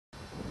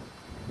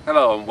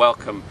Hello and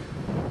welcome.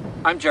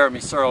 I'm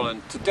Jeremy Searle,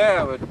 and today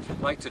I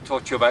would like to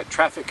talk to you about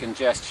traffic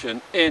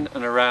congestion in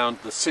and around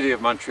the city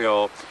of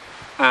Montreal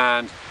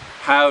and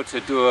how to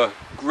do a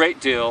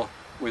great deal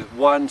with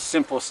one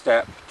simple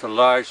step to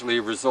largely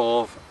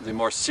resolve the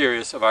more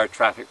serious of our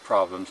traffic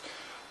problems.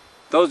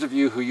 Those of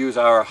you who use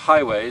our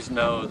highways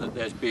know that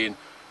there's been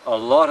a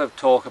lot of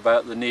talk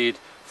about the need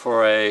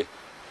for a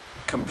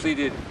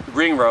completed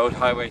ring road,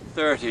 Highway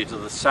 30, to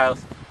the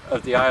south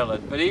of the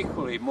island, but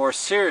equally, more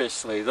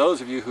seriously, those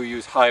of you who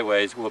use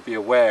highways will be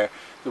aware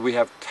that we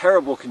have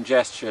terrible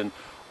congestion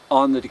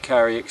on the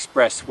Decarie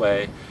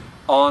Expressway,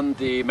 on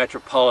the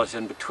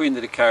Metropolitan, between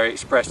the Decarie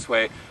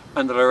Expressway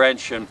and the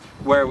Laurentian,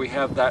 where we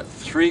have that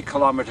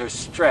 3-kilometre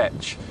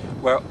stretch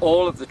where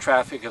all of the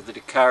traffic of the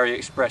Decarie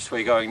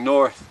Expressway going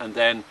north and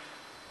then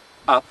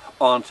up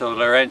onto the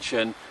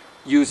Laurentian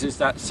uses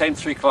that same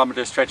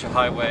 3-kilometre stretch of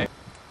highway.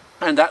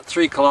 And that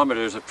 3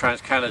 kilometres of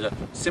TransCanada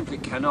simply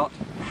cannot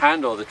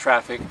handle the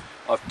traffic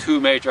of two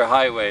major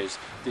highways,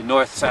 the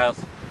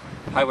north-south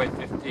Highway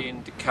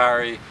 15,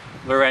 Decarie,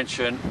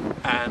 Laurentian,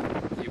 and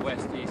the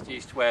west-east,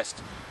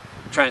 east-west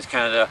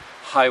TransCanada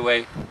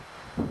Highway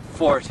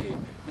 40.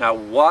 Now,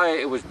 why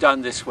it was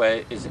done this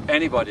way is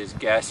anybody's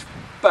guess,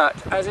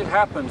 but as it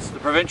happens, the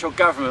provincial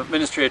government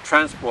Ministry of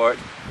Transport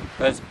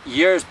has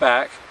years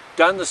back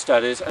done the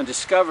studies and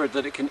discovered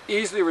that it can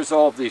easily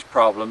resolve these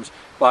problems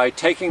by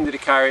taking the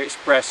Decarie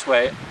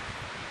Expressway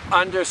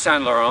under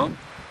St-Laurent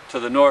to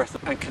the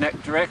north and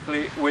connect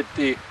directly with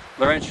the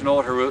Laurentian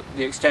autoroute,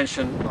 the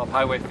extension of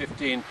Highway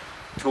 15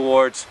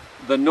 towards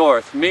the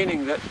north,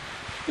 meaning that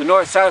the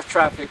north-south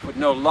traffic would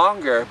no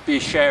longer be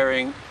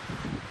sharing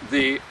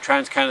the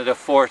TransCanada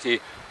 40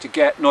 to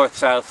get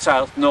north-south,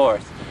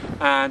 south-north.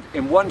 And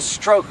in one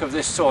stroke of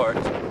this sort,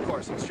 of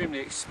course extremely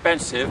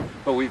expensive,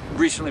 but we've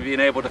recently been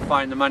able to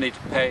find the money to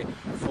pay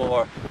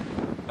for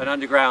an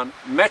underground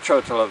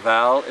metro to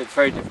Laval, it's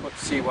very difficult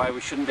to see why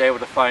we shouldn't be able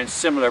to find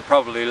similar,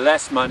 probably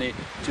less money,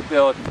 to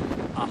build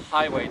a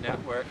highway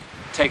network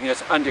taking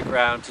us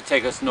underground to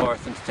take us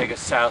north and to take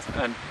us south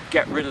and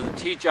get rid of the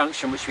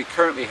T-junction which we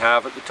currently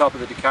have at the top of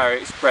the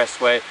Decarie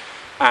Expressway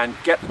and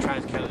get the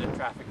TransCanada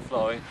traffic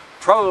flowing.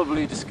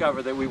 Probably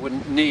discover that we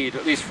wouldn't need,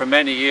 at least for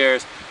many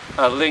years,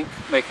 a link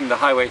making the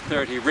Highway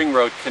 30 ring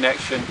road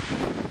connection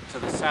to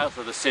the south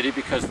of the city,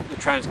 because the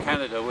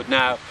TransCanada would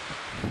now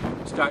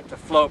start to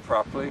flow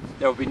properly.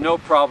 There would be no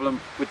problem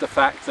with the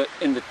fact that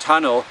in the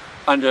tunnel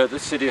under the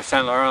city of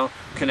St-Laurent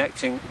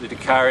connecting the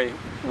Decarie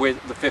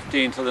with the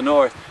 15 to the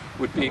north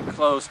would be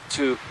closed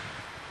to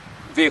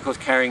vehicles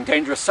carrying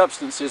dangerous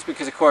substances,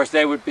 because of course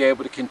they would be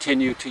able to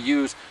continue to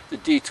use the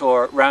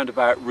detour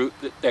roundabout route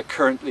that they're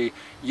currently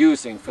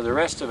using. For the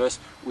rest of us,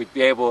 we'd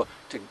be able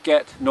to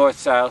get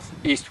north-south,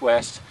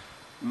 east-west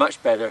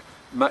much better,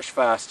 much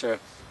faster,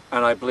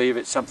 and I believe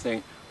it's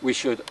something we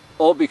should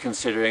all be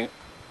considering,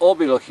 all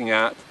be looking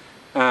at.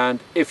 And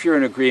if you're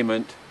in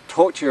agreement,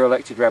 talk to your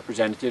elected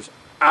representatives,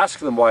 ask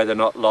them why they're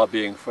not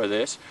lobbying for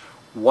this,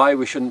 why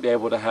we shouldn't be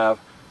able to have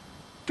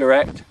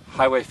direct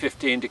Highway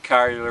 15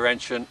 Decarie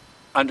Laurentian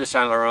under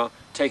St-Laurent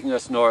taking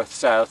us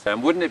north-south.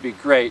 And wouldn't it be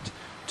great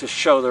to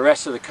show the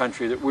rest of the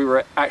country that we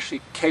were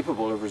actually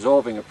capable of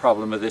resolving a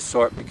problem of this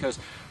sort, because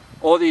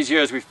all these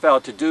years we've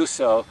failed to do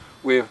so.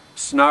 We've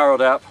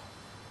snarled up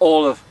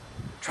all of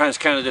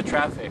TransCanada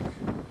traffic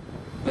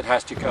that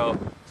has to go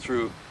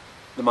through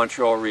the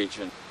Montreal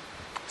region.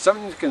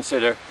 Something to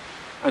consider,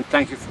 and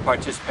thank you for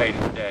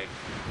participating today.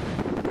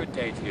 Good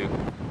day to you.